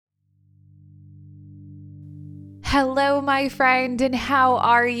Hello, my friend, and how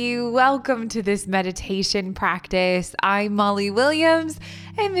are you? Welcome to this meditation practice. I'm Molly Williams,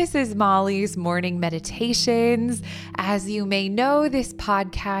 and this is Molly's Morning Meditations. As you may know, this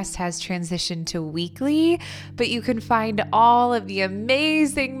podcast has transitioned to weekly, but you can find all of the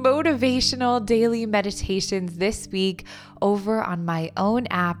amazing motivational daily meditations this week over on my own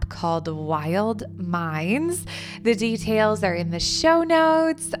app called Wild Minds. The details are in the show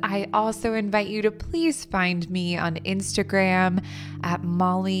notes. I also invite you to please find me on Instagram at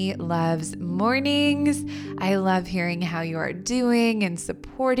Molly Loves Mornings. I love hearing how you are doing and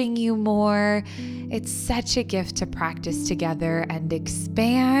supporting you more. It's such a gift to practice together and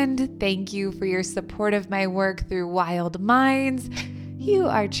expand. Thank you for your support of my work through Wild Minds. You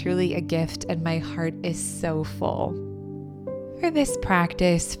are truly a gift, and my heart is so full. For this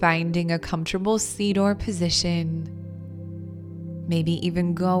practice, finding a comfortable seat or position, maybe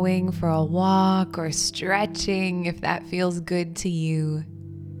even going for a walk or stretching if that feels good to you.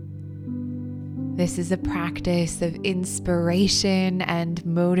 This is a practice of inspiration and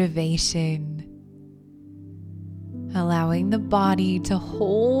motivation, allowing the body to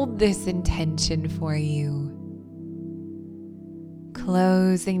hold this intention for you.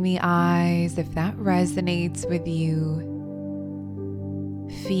 Closing the eyes if that resonates with you.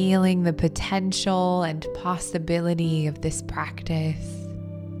 Feeling the potential and possibility of this practice,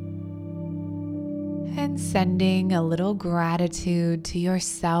 and sending a little gratitude to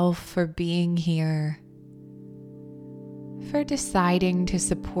yourself for being here, for deciding to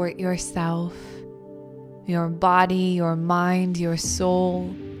support yourself, your body, your mind, your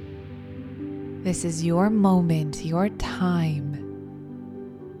soul. This is your moment, your time.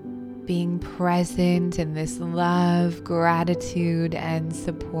 Being present in this love, gratitude, and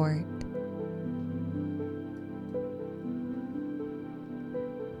support.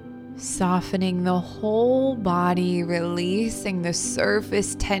 Softening the whole body, releasing the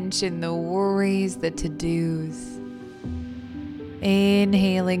surface tension, the worries, the to-dos.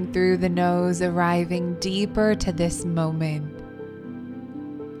 Inhaling through the nose, arriving deeper to this moment.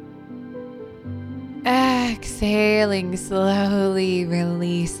 Exhaling slowly,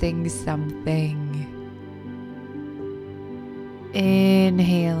 releasing something.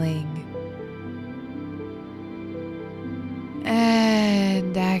 Inhaling.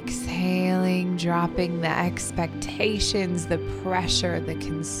 And exhaling, dropping the expectations, the pressure, the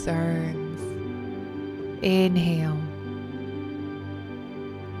concerns. Inhale.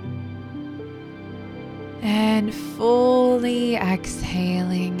 And fully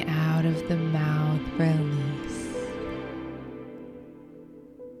exhaling out of the mouth, release.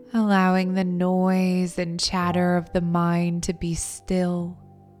 Allowing the noise and chatter of the mind to be still.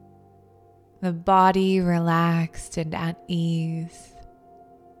 The body relaxed and at ease.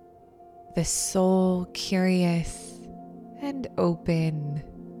 The soul curious and open.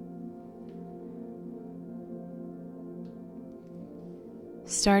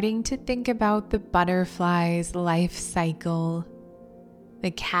 Starting to think about the butterfly's life cycle,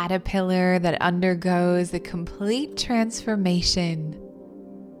 the caterpillar that undergoes a complete transformation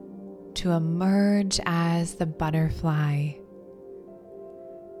to emerge as the butterfly.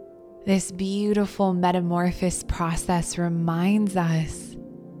 This beautiful metamorphosis process reminds us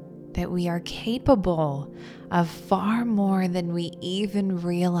that we are capable of far more than we even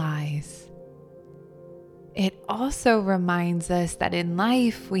realize. It also reminds us that in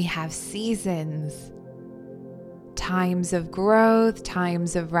life we have seasons, times of growth,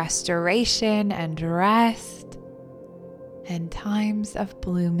 times of restoration and rest, and times of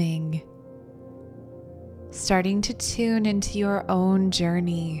blooming. Starting to tune into your own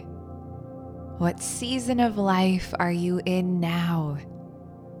journey. What season of life are you in now?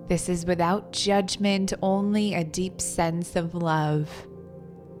 This is without judgment, only a deep sense of love.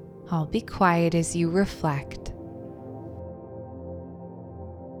 I'll be quiet as you reflect.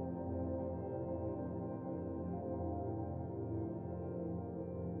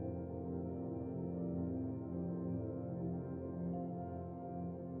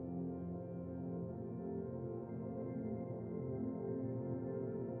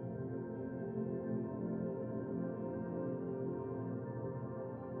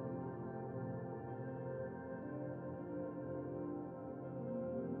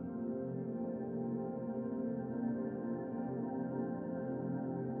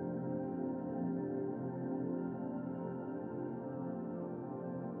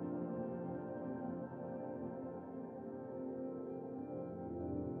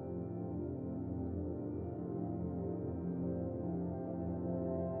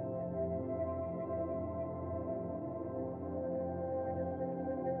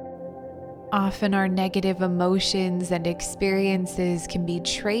 Often our negative emotions and experiences can be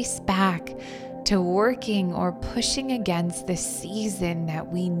traced back to working or pushing against the season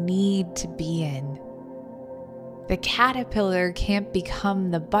that we need to be in. The caterpillar can't become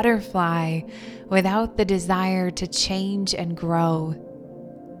the butterfly without the desire to change and grow.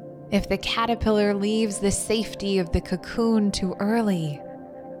 If the caterpillar leaves the safety of the cocoon too early,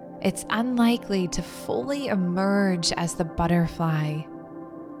 it's unlikely to fully emerge as the butterfly.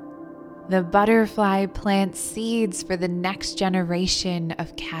 The butterfly plants seeds for the next generation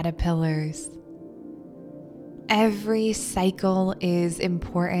of caterpillars. Every cycle is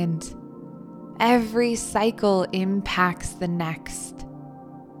important. Every cycle impacts the next.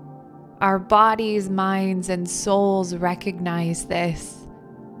 Our bodies, minds, and souls recognize this.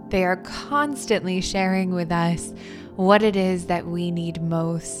 They are constantly sharing with us what it is that we need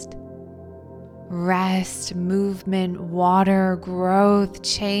most. Rest, movement, water, growth,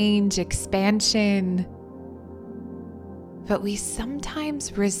 change, expansion. But we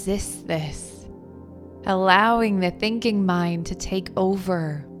sometimes resist this, allowing the thinking mind to take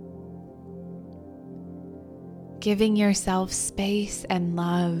over. Giving yourself space and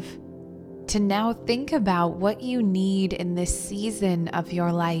love to now think about what you need in this season of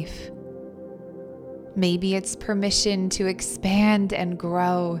your life. Maybe it's permission to expand and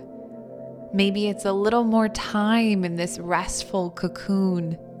grow. Maybe it's a little more time in this restful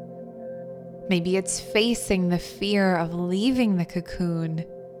cocoon. Maybe it's facing the fear of leaving the cocoon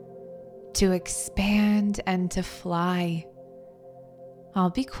to expand and to fly. I'll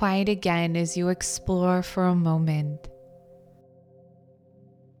be quiet again as you explore for a moment.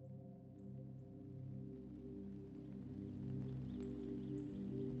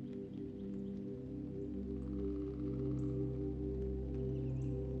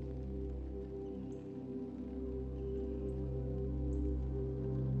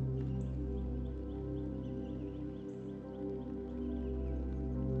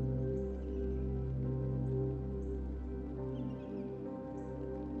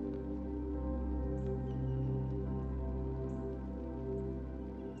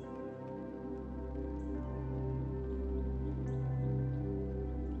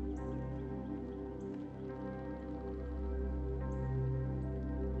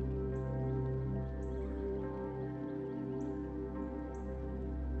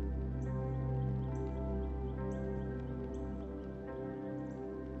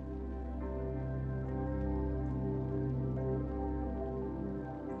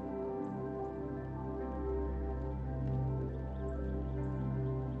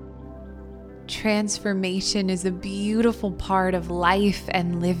 Transformation is a beautiful part of life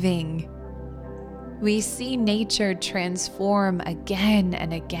and living. We see nature transform again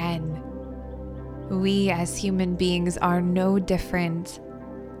and again. We as human beings are no different.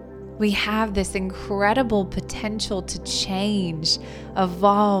 We have this incredible potential to change,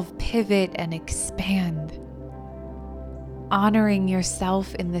 evolve, pivot, and expand. Honoring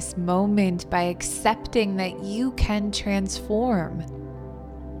yourself in this moment by accepting that you can transform.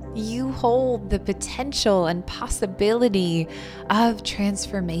 You hold the potential and possibility of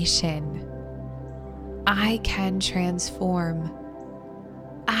transformation. I can transform.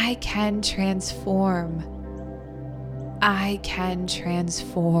 I can transform. I can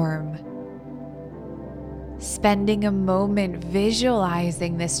transform. Spending a moment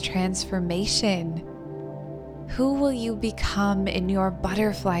visualizing this transformation. Who will you become in your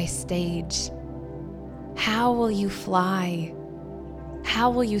butterfly stage? How will you fly?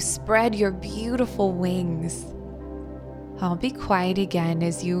 How will you spread your beautiful wings? I'll be quiet again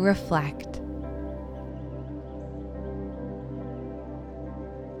as you reflect.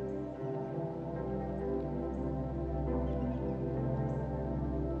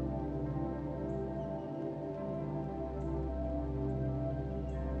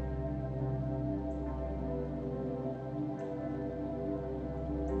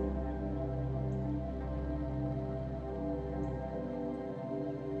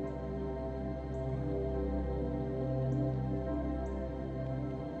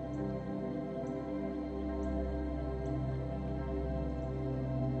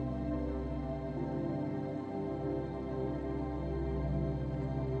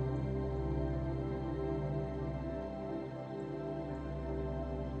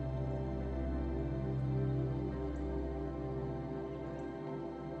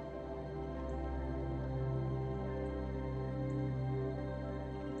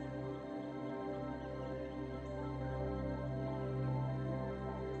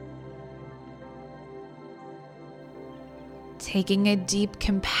 Taking a deep,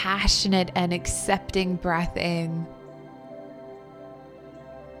 compassionate, and accepting breath in.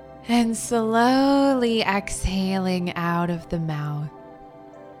 And slowly exhaling out of the mouth,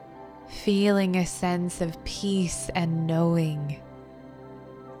 feeling a sense of peace and knowing.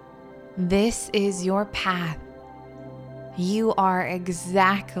 This is your path. You are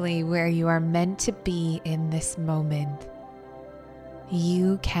exactly where you are meant to be in this moment.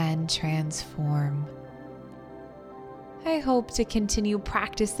 You can transform. I hope to continue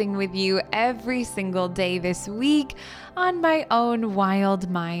practicing with you every single day this week on my own Wild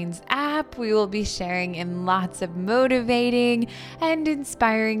Minds app. We will be sharing in lots of motivating and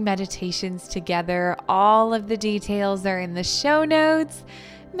inspiring meditations together. All of the details are in the show notes.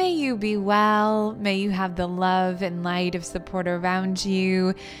 May you be well, may you have the love and light of support around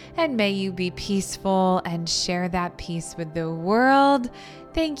you, and may you be peaceful and share that peace with the world.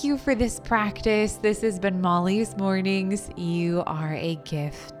 Thank you for this practice. This has been Molly's Mornings. You are a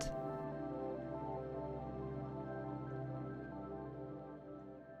gift.